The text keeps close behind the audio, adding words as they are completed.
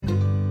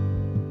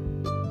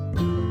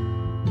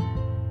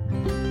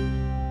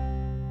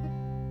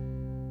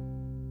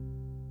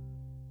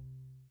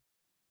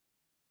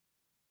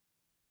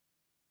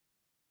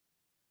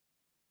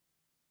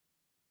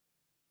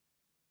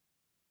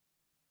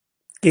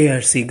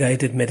KRC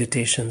guided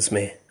meditations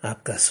में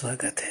आपका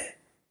स्वागत है।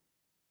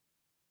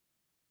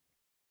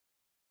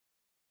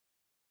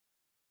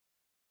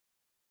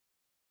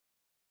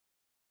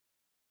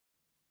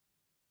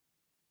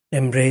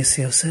 Embrace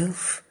yourself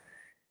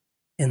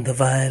in the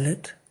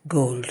violet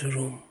gold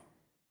room.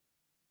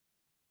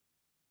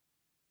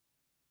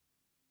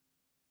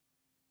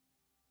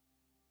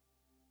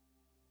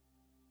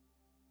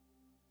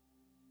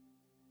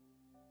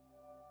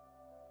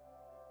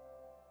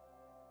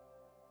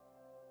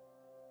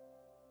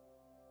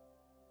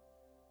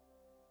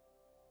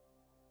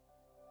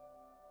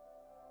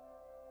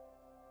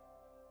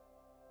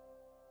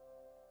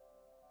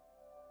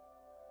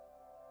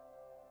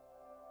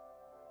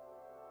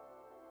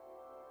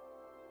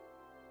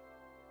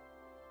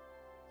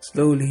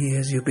 Slowly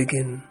as you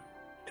begin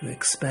to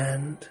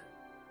expand,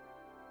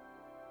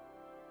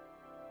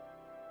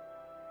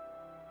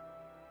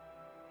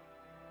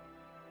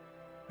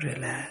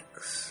 relax.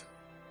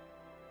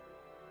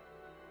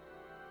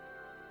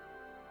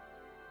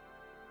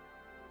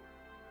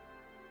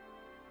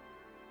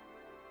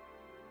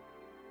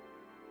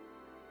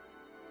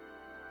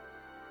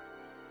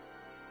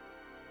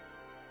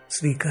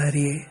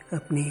 स्वीकारिए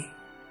अपनी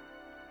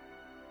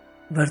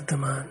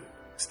वर्तमान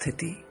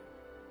स्थिति।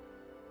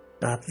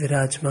 आप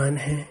विराजमान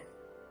हैं।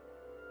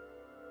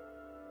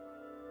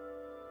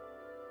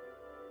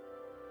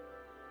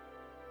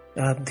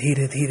 आप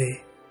धीरे धीरे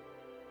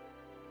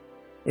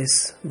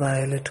इस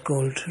वायलेट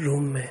गोल्ड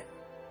रूम में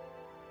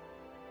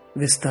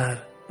विस्तार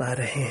पा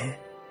रहे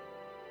हैं।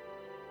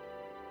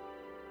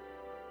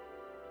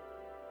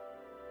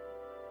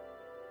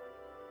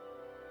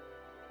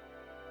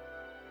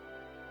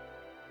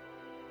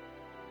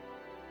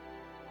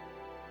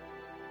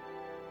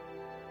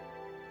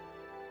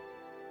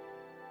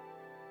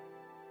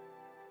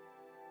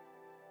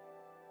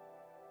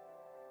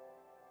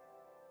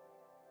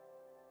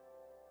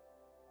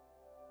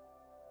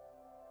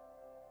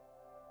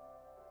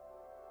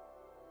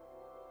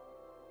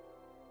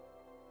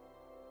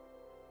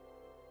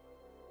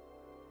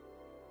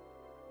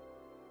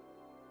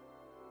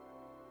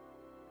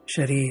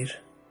 शरीर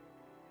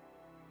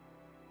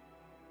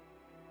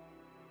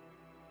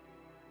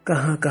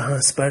कहां कहां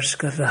स्पर्श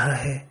कर रहा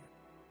है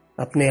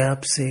अपने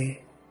आप से,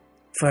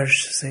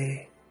 फर्श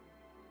से।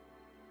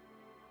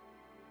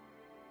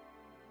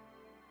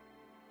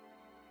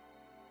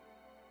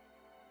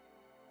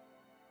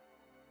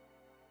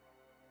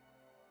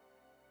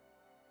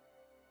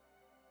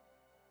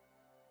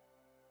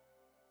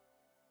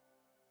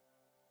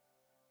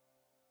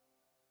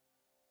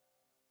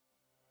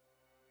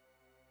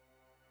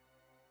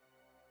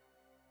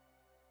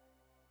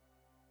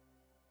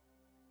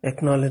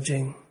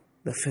 Acknowledging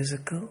the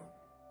physical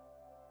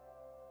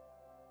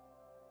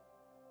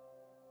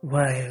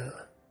while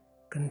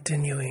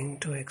continuing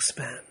to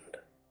expand.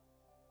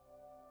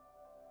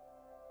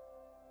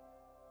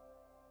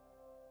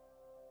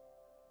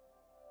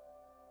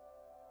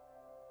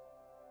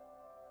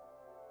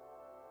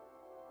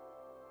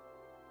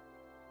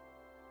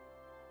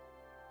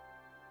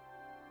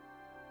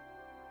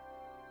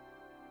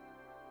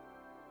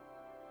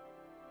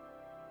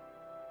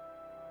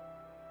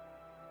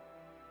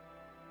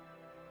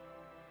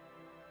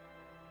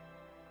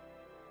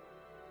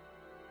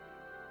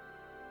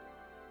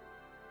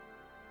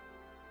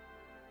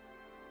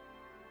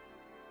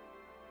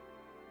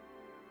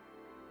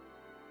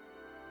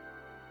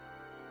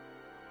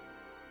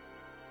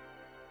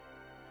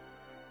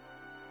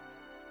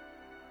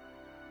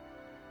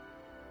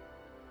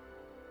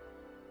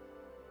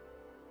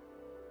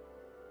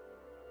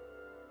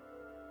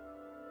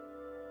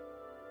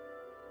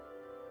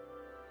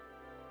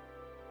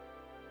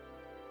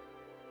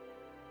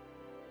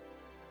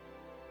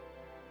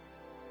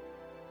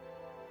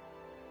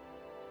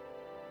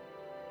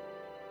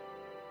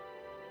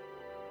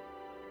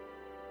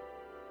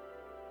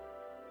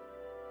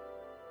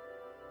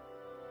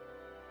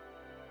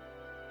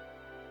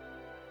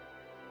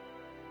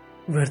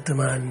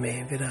 वर्तमान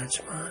में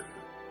विराजमान,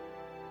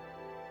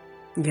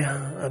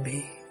 यहाँ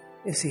अभी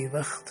इसी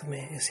वक्त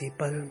में, इसी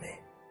पल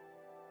में।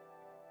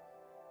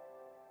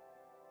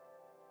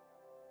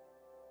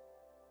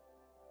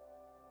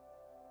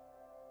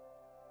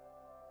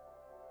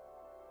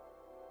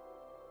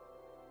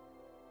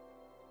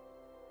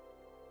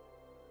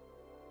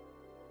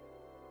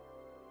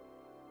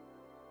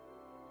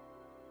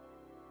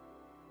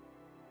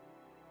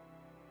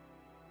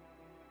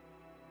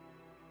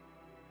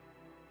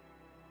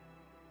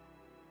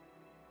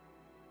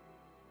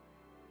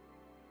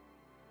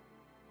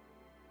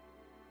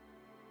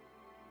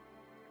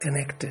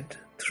 Connected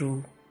through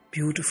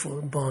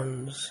beautiful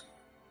bonds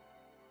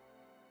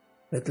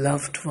with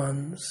loved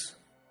ones,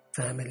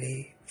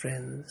 family,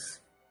 friends,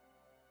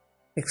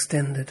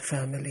 extended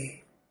family,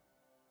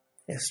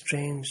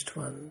 estranged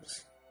ones.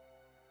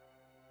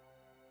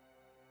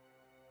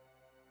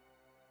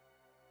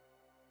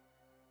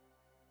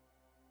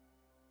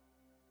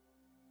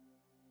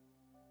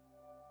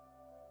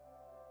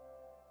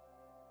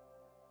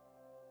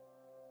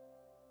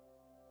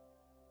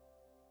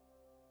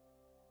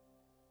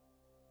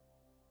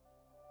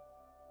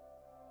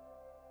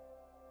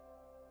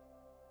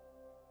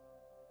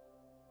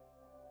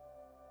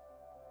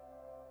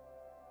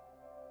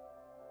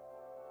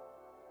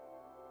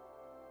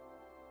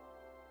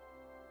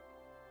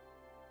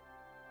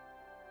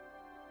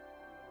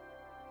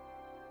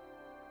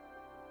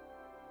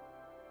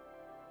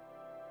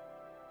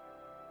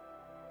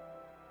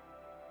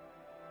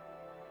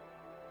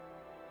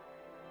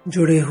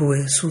 जुड़े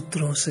हुए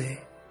सूत्रों से,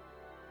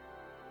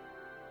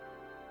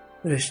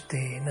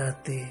 रिश्ते,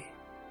 नाते,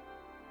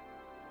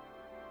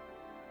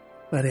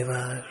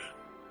 परिवार,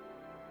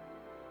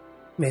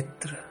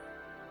 मित्र,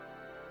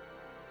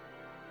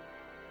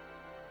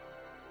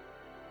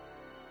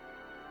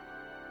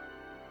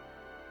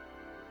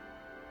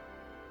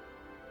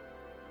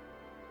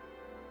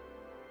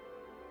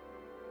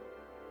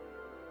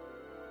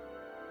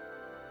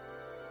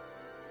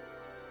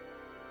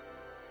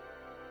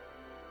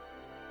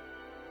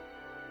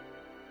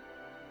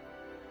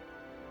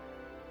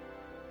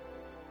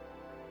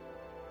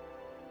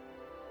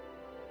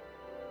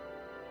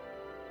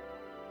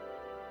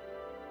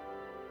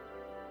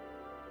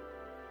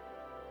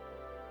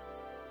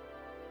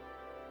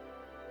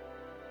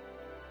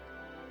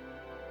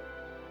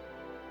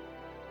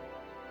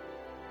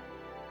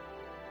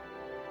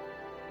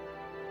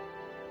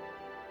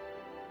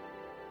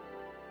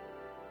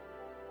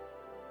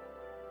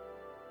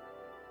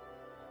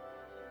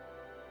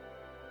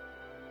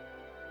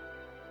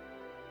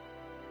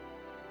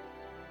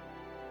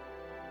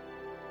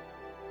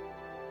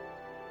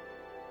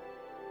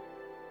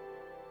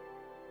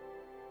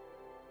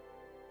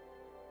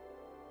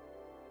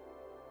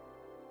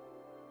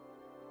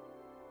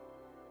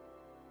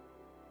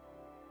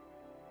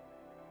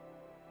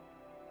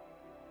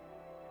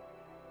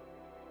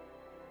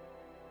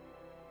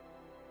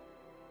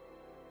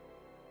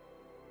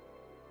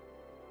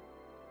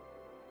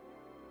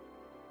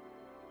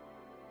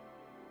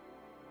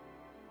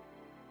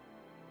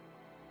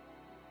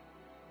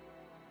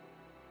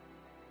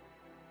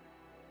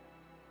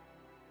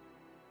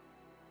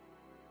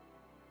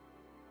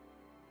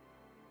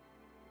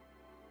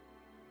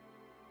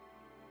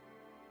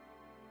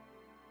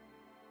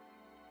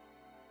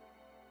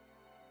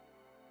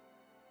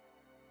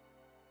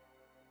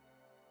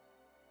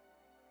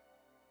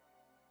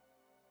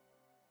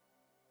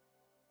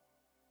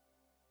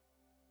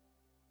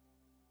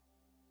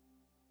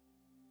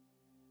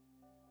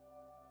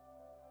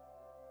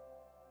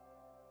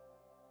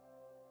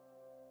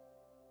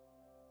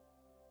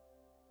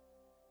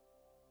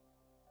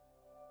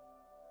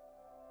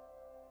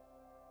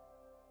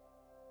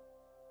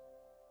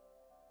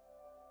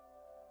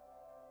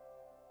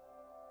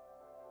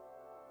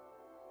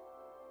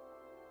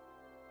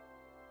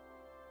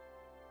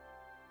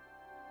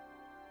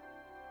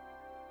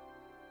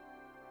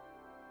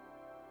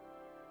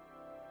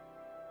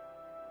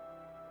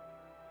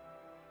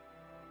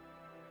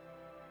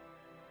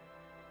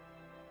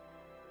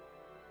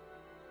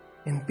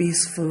 in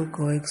peaceful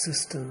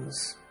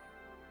coexistence,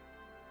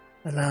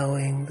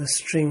 allowing the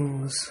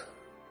strings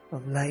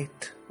of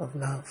light, of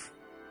love,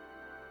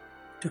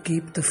 to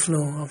keep the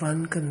flow of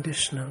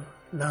unconditional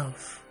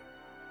love.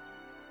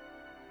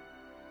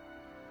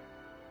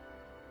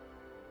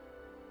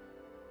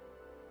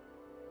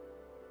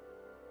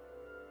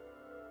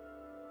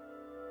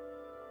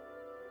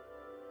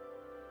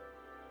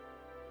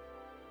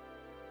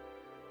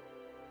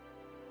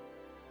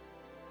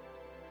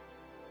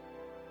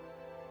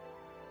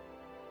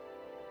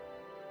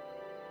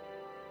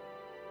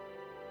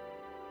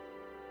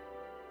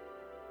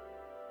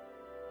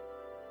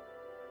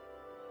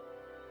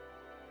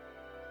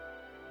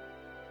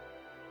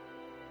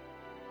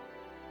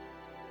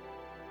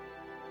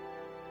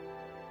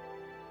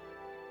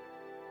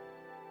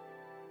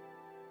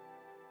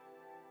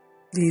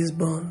 These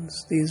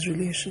bonds, these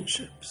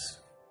relationships,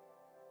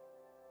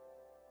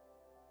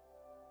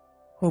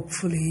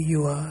 hopefully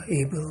you are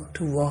able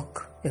to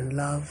walk in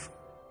love,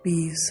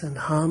 peace and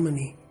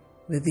harmony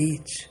with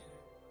each,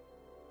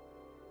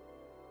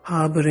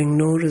 harboring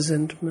no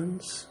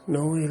resentments,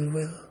 no ill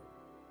will.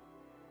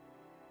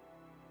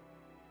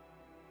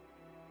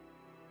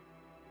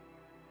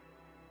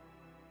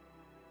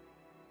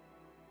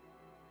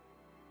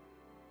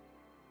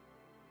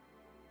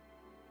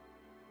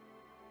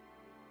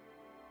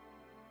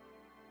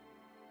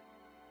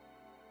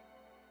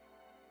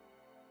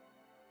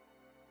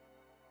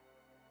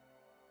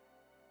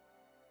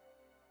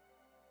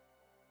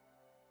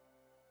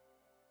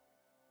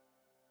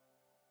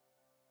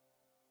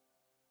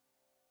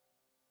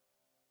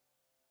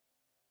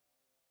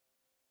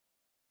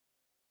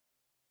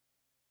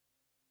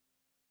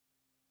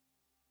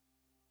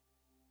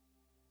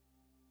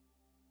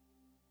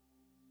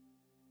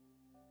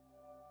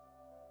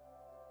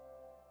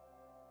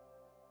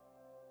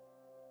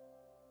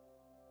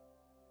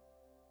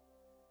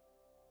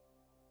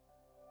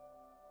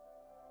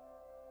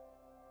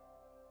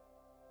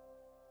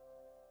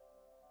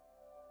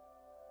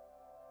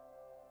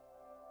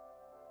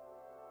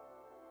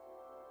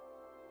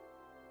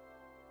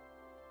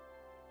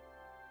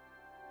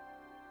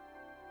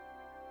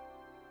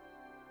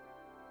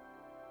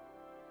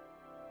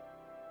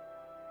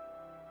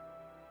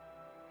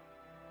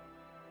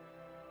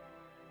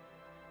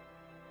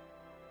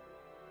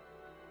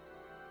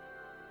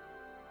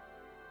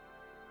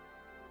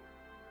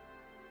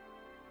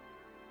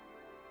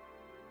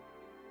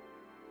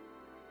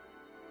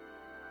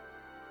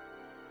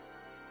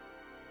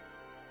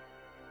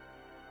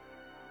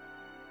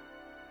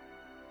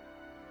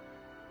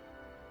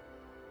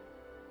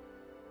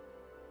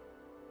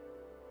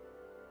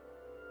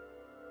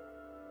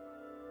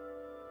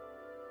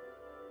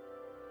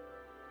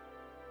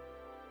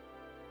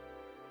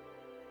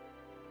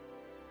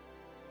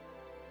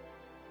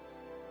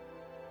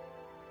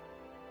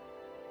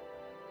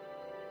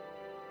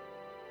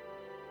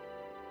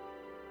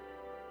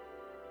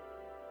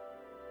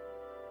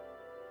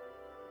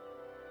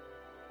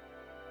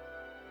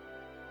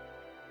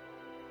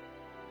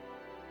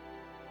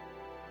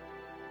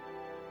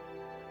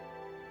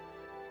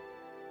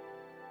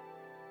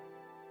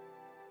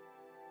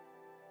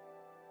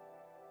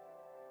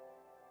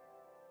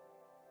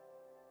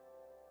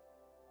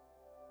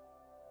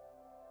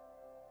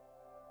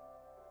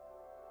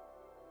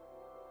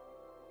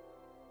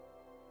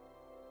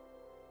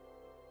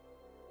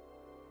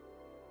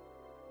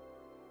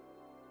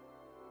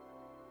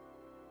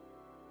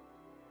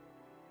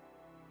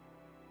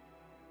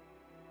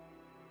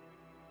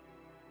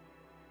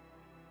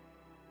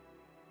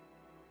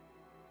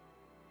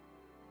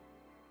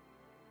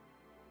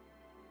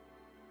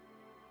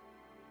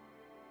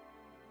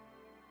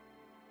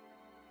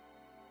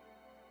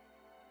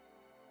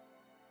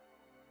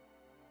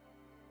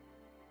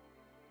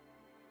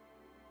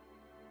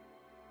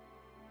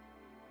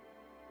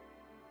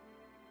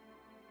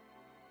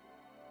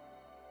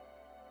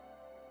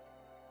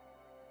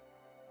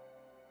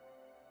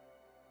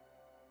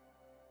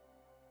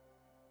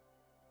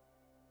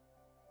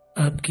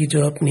 आपकी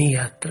जो अपनी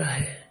यात्रा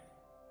है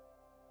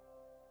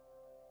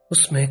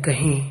उसमें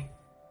कहीं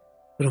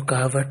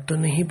रुकावट तो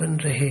नहीं बन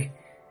रहे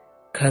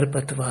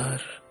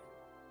खरपतवार,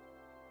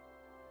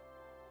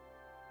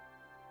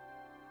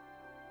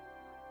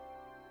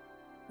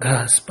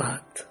 घास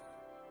पात,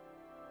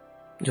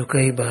 जो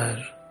कई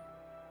बार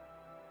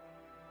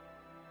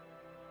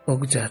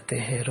उग जाते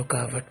हैं,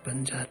 रुकावट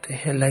बन जाते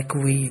हैं, like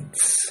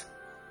weeds,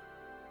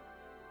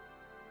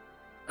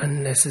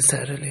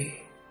 unnecessarily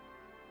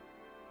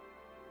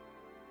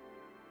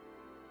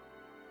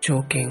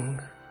choking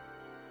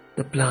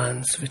the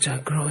plants which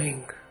are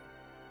growing.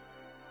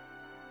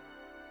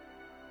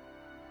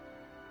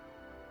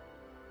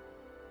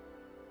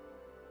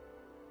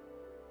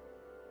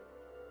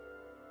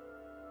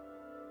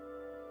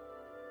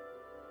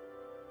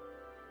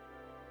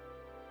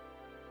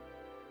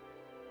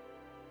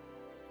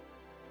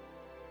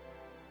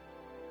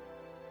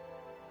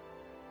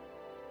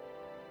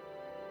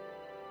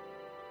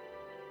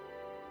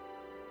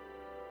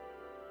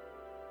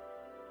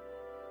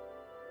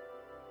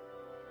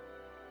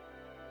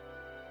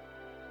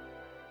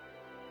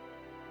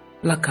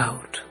 Pluck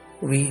out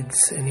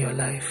weeds in your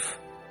life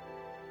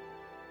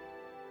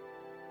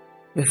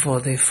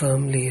before they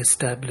firmly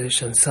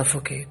establish and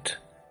suffocate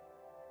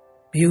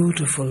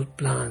beautiful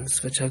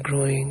plants which are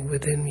growing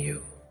within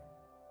you.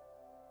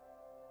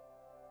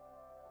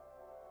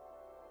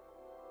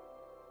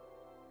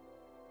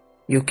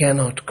 You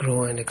cannot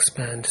grow and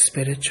expand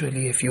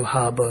spiritually if you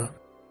harbor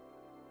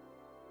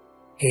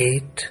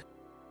hate,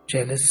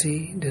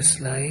 jealousy,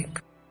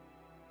 dislike,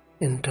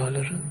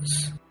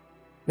 intolerance,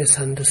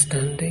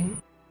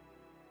 misunderstanding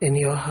in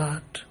your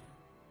heart.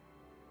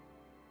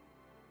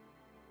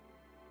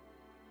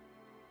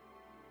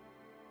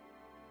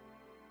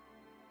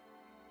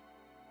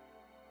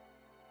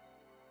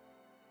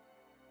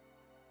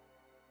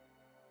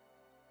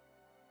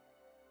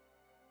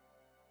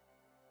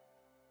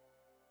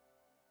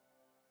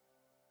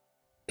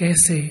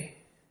 कैसे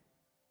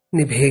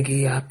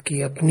निभेगी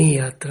आपकी अपनी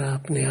यात्रा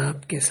अपने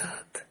आप के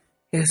साथ?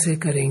 कैसे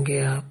करेंगे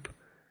आप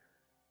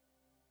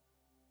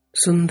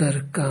सुंदर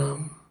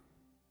काम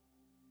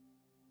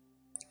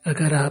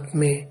अगर आप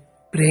में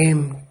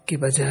प्रेम की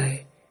बजाय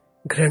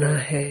घृणा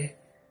है,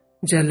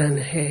 जलन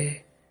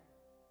है,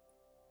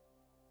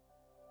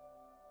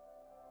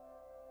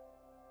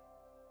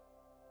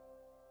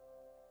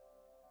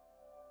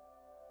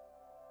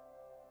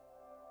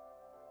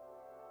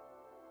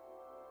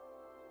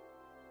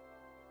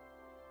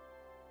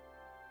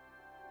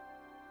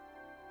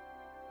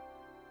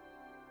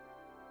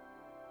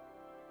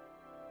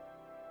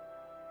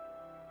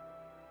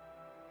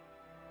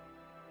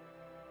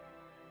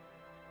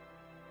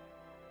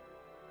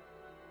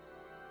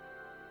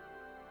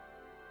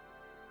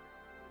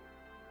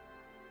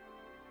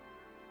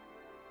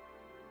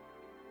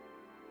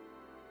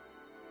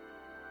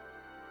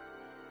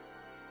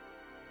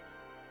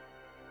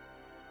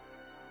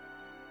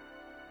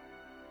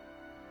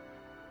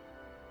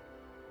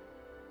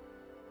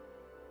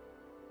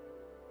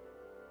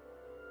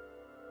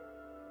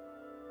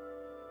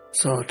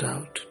 sort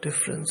out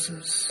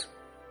differences,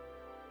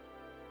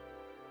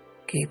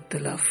 keep the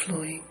love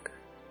flowing.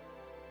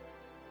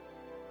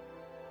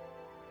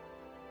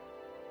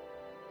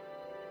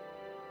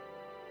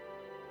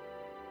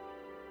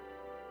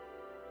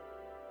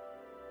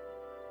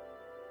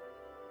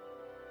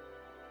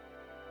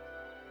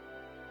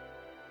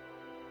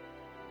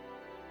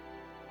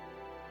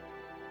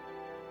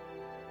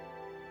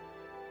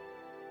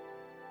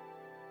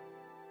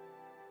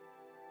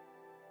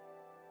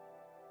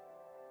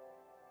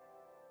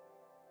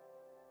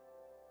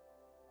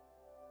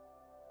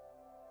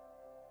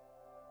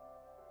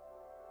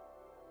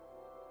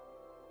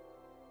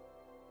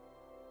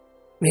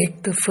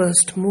 Make the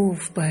first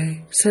move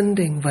by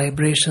sending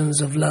vibrations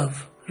of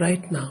love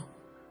right now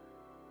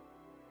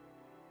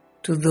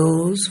to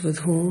those with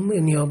whom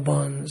in your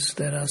bonds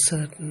there are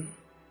certain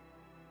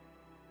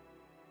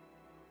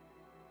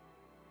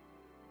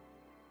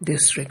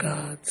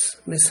disregards,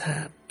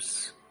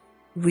 mishaps,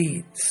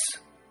 weeds.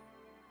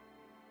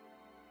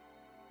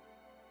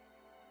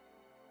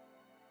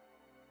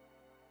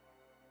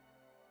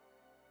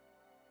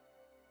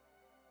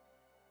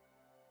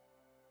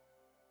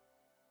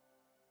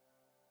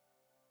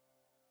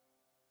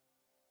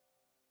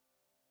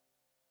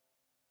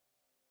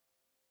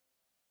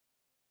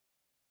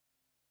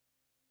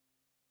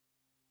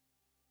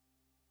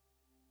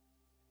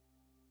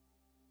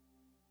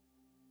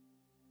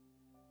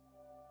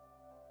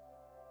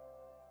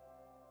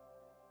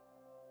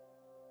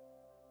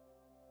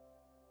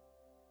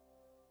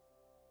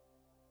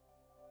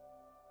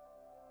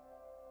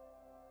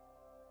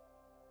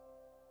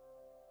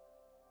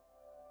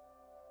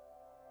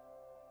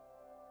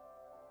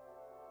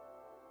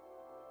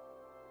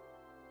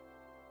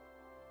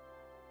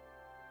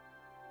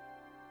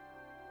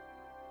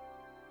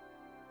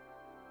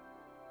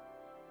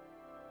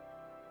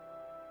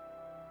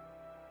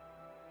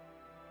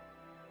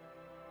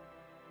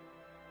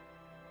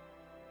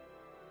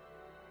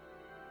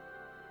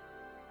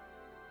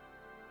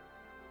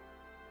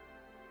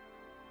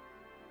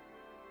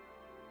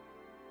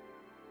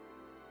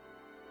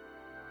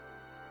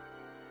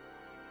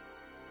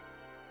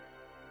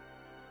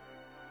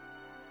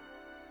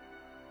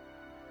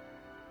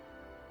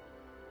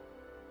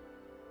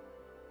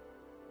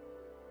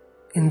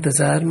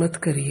 इंतज़ार मत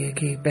करिए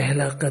कि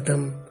पहला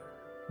कदम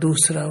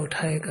दूसरा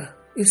उठाएगा।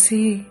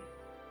 इसी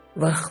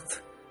वक्त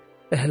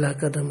पहला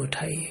कदम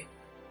उठाइए।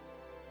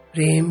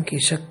 प्रेम की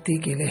शक्ति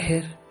की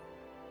लहर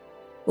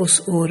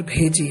उस ओर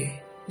भेजिए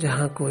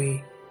जहां कोई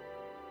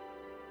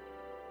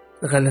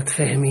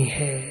गलतफहमी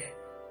है,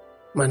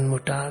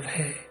 मनमुटाव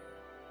है।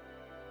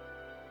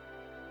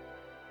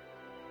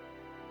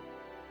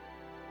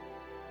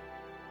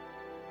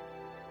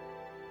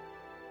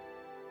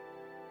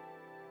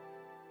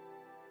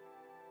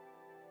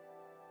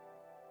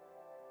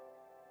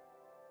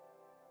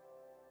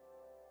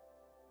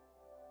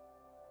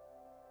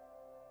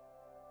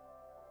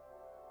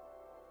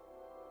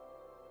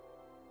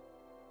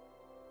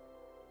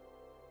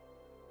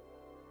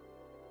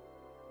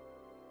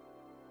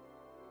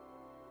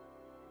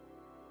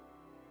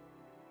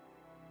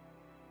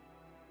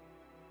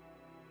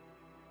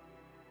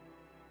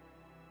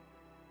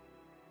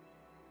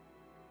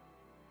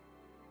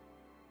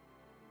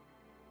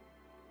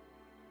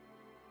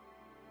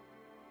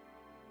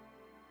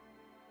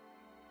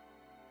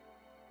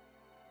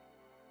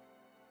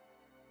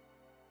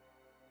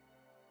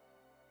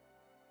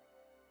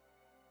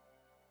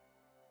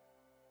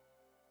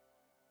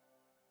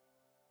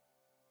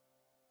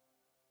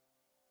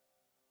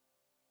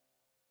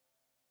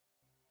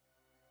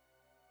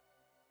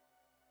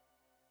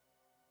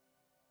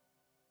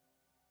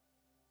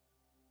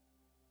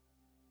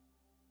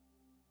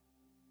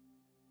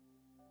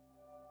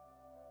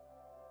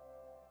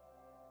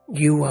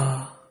 You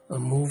are a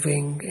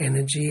moving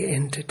energy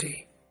entity,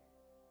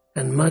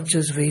 and much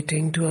is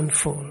waiting to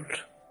unfold.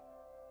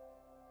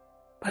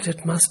 But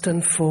it must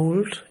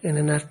unfold in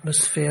an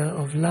atmosphere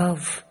of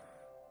love,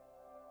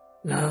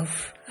 love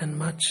and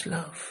much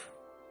love.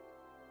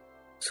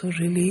 So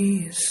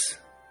release,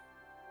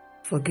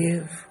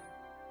 forgive.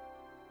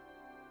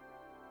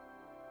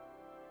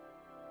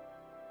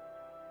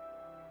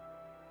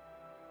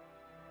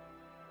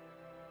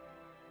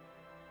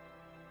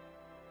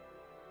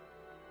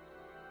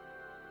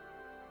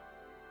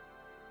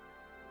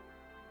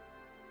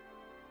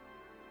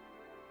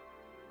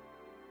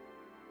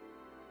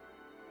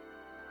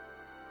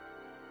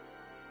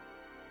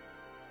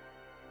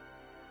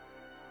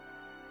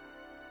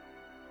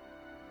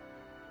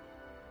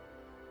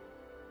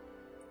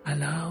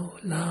 Allow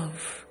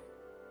love.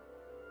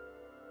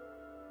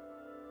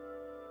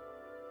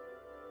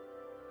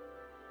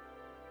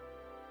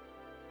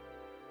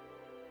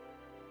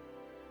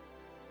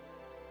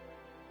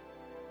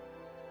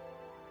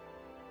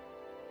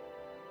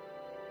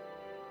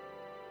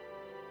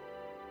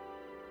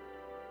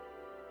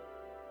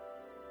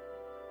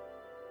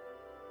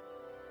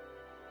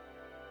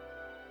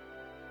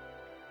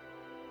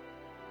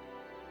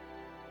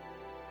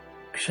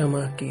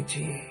 क्षमा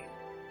कीजिए।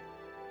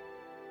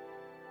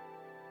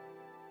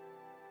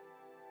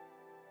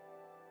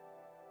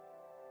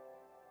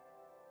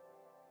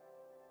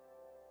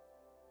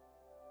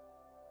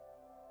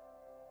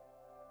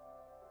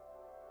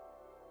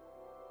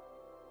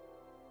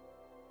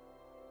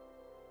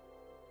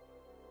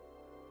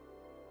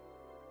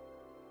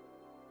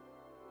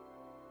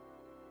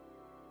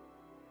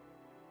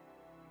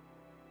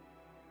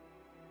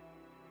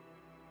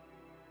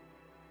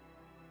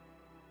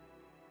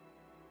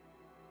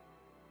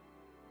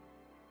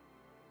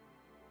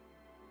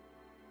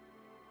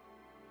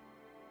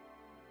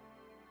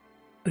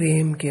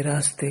 प्रेम के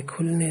रास्ते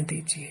खुलने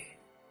दीजिए।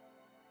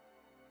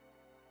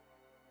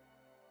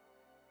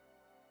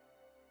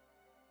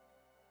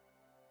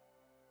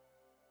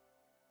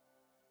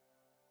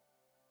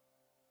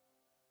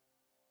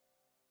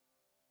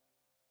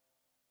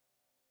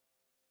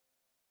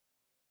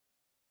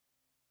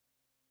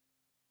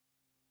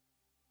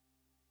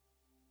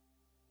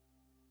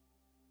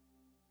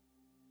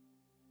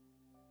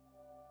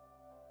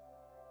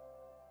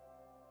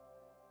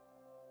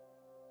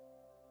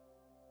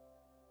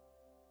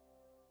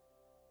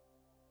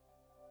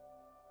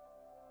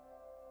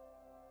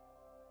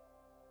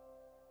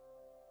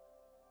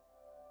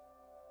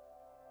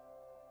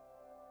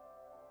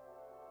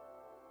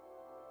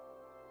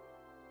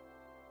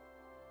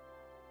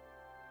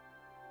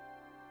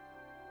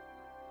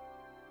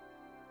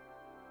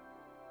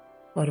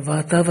 और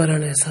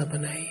वातावरण ऐसा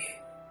बनाइए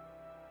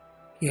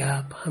कि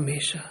आप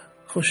हमेशा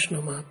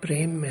खुशनुमा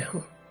प्रेम में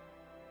हों,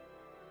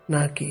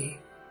 ना कि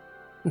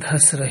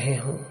धंस रहे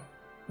हों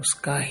उस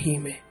काही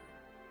में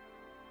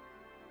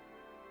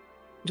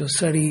जो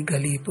सड़ी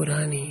गली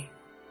पुरानी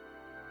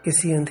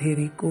किसी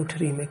अंधेरी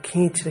कोठरी में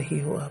खींच रही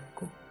हो,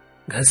 आपको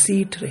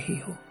घसीट रही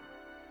हो।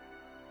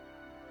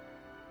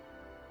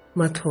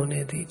 मत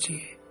होने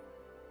दीजिए।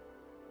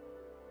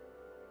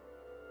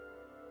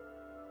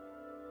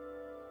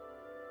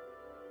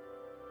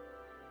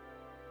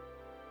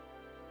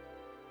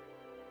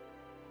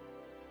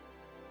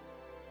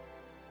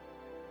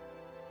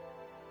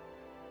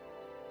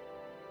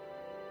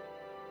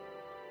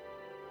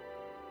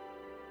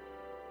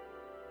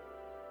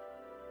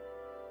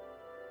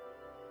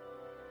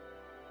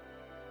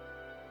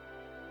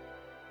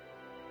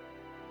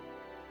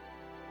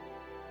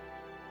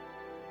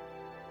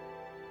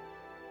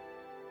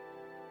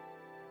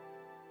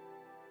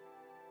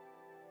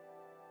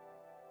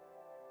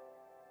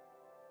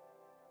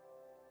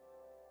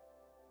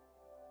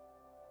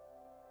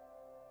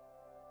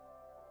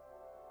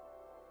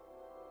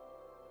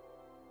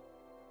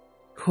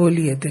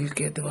 खोलिए दिल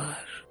के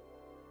द्वार।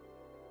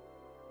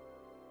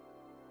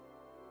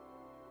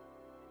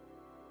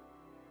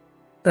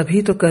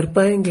 तभी तो कर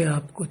पाएंगे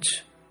आप कुछ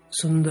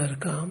सुंदर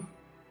काम,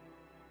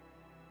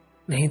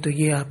 नहीं तो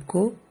ये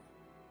आपको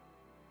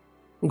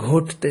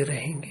घोटते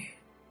रहेंगे।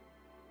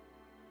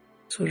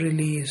 So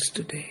release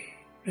today,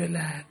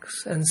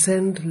 relax and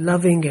send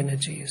loving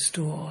energies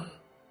to all.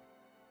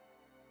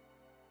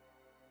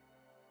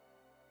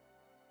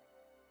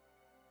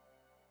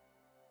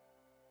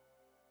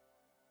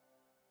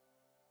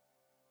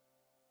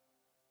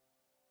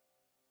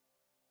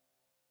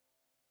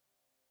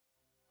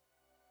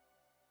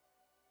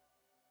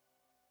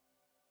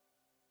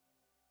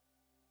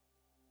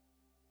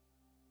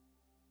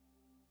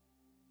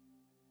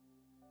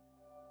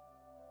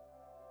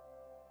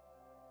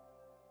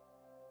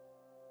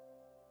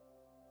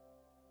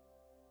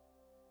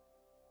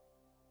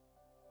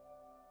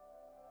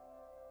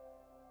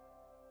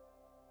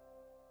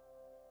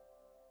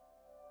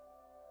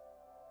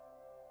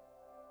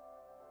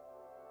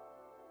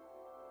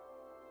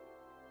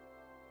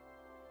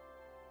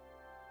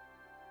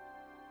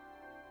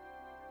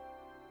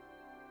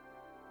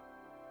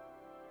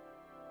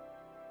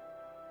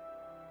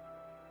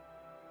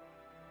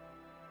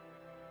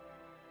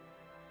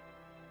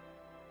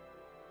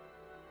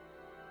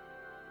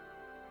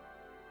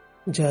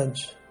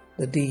 Judge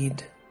the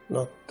deed,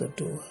 not the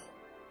doer.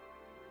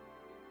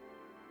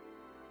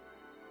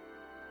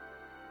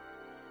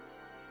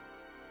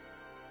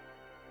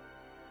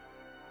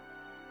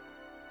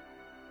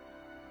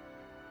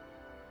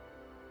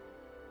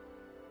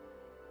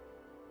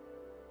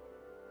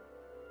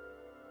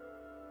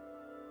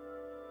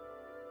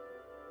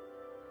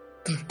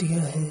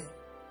 त्रुटियां हैं,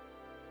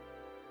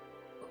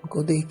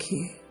 उनको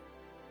देखिए,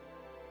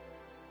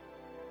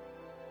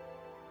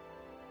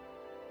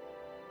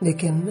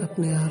 लेकिन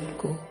अपने आप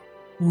को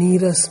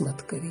नीरस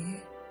मत करिए।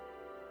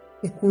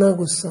 इतना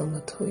गुस्सा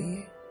मत होइए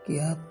कि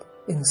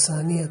आप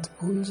इंसानियत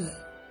भूल जाए।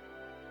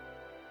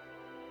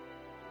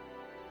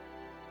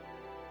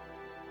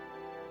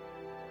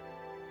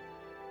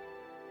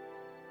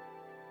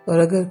 और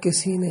अगर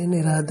किसी ने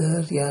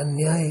निरादर या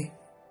अन्याय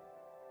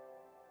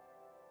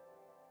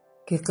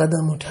के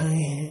कदम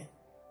उठाए हैं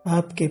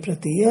आपके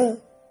प्रति या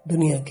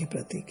दुनिया के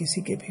प्रति,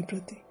 किसी के भी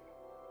प्रति,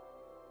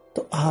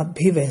 तो आप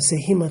भी वैसे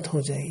ही मत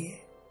हो जाइए।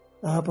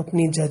 आप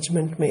अपनी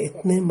जजमेंट में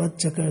इतने मत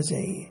जकड़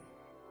जाइए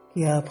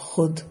कि आप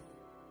खुद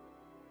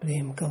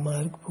प्रेम का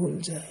मार्ग भूल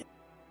जाए।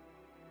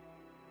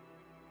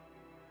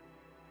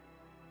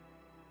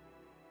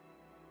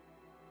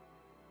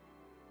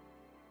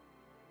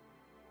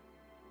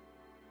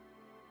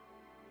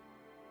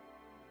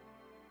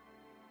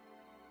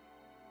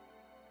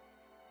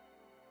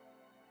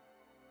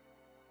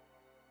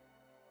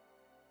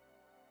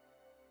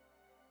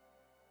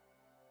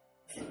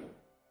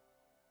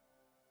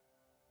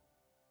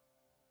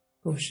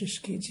 कोशिश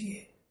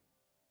कीजिए,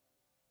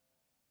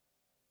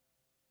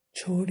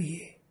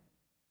 छोड़िए।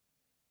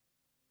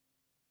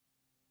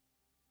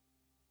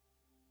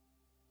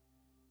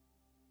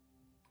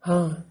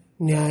 हाँ,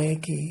 न्याय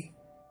की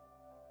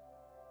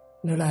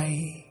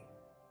लड़ाई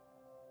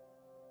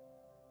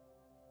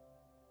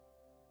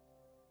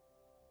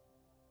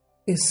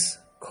इस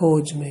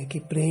खोज में कि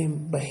प्रेम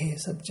बहे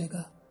सब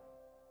जगह,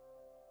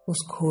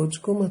 उस खोज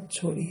को मत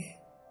छोड़िए।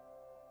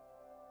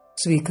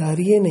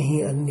 स्वीकारिए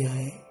नहीं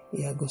अन्याय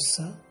या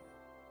गुस्सा,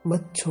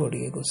 मत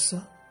छोड़िए गुस्सा,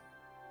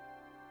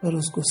 पर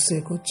उस गुस्से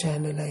को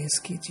चैनलाइज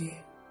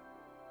कीजिए,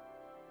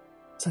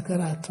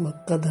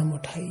 सकारात्मक कदम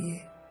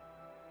उठाइए।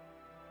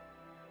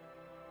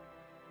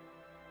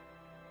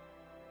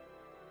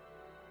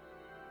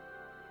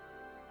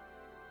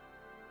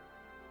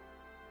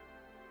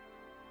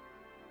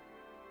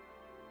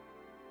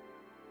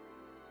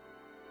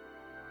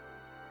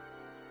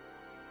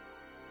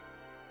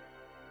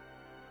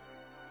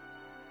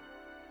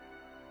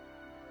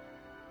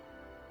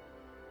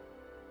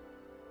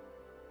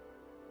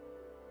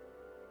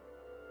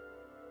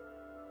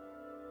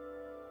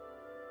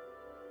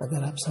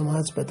 अगर आप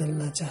समाज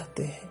बदलना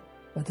चाहते हैं,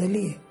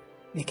 बदलिए,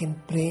 लेकिन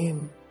प्रेम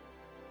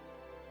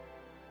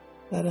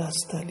का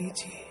रास्ता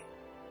लीजिए,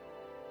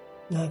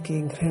 ना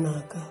कि घृणा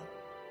का।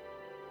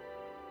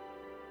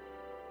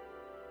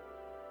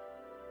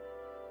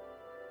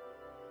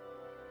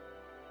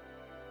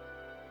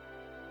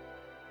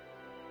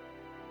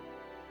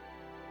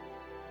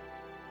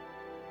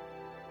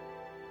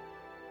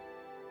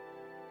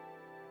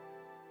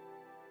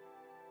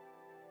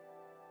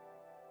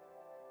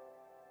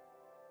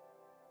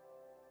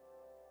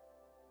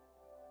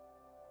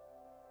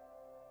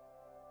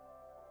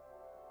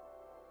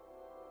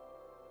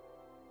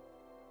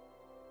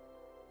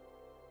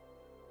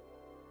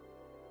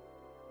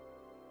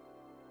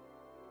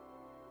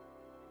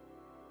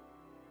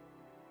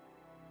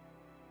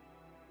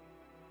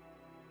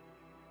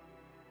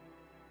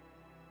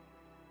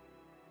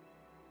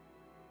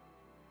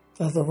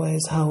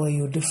 Otherwise, how are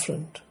you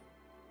different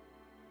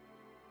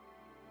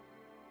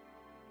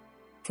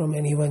from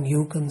anyone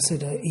you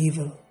consider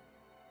evil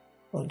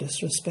or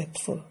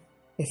disrespectful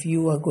if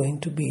you are going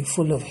to be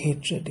full of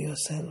hatred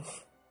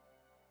yourself?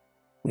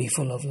 Be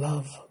full of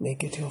love.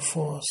 Make it your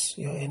force,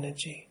 your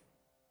energy.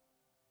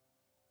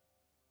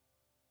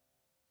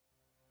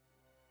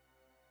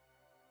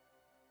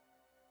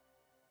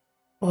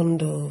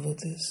 Ponder over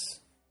this.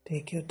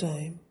 Take your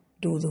time.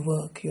 Do the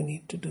work you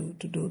need to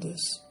do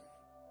this.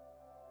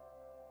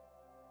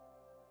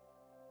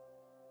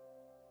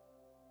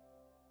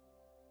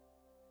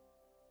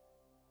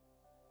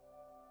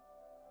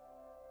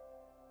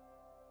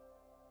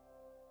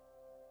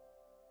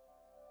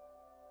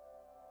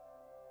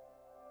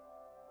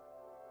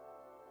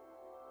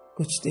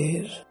 कुछ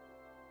देर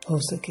हो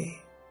सके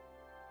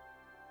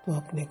तो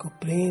अपने को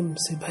प्रेम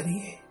से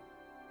भरिए.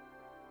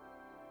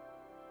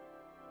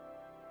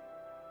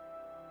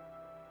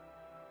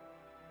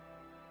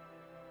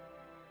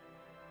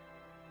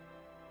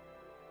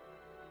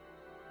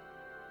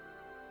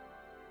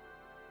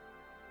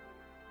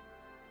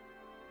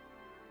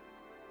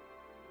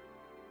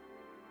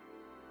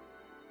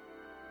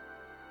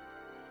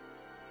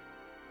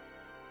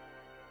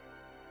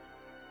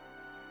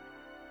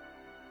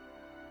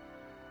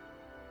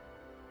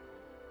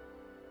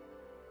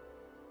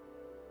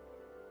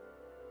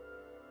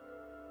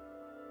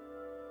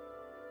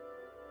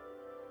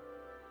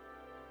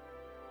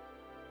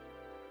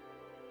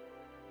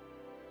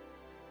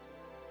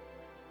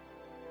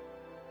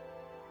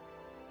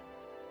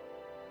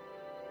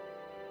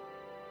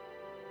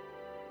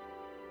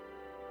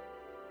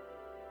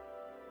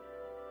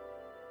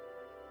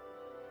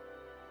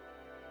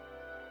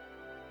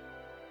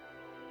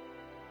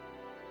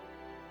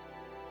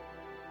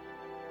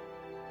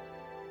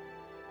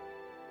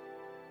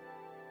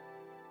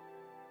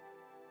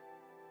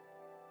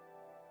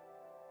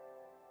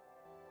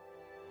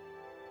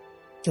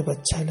 जब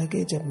अच्छा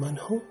लगे, जब मन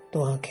हो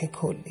तो आंखें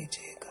खोल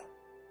लीजिएगा.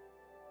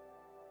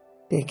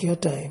 Take your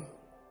time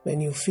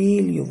when you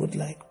feel you would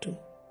like to.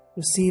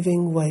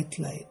 Receiving white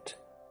light,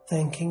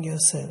 thanking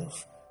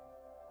yourself,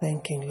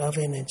 thanking love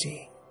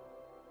energy,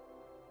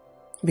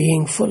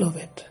 being full of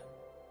it.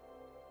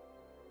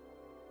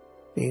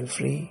 Feel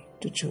free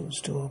to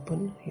choose to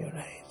open your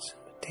eyes.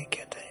 Take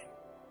your time.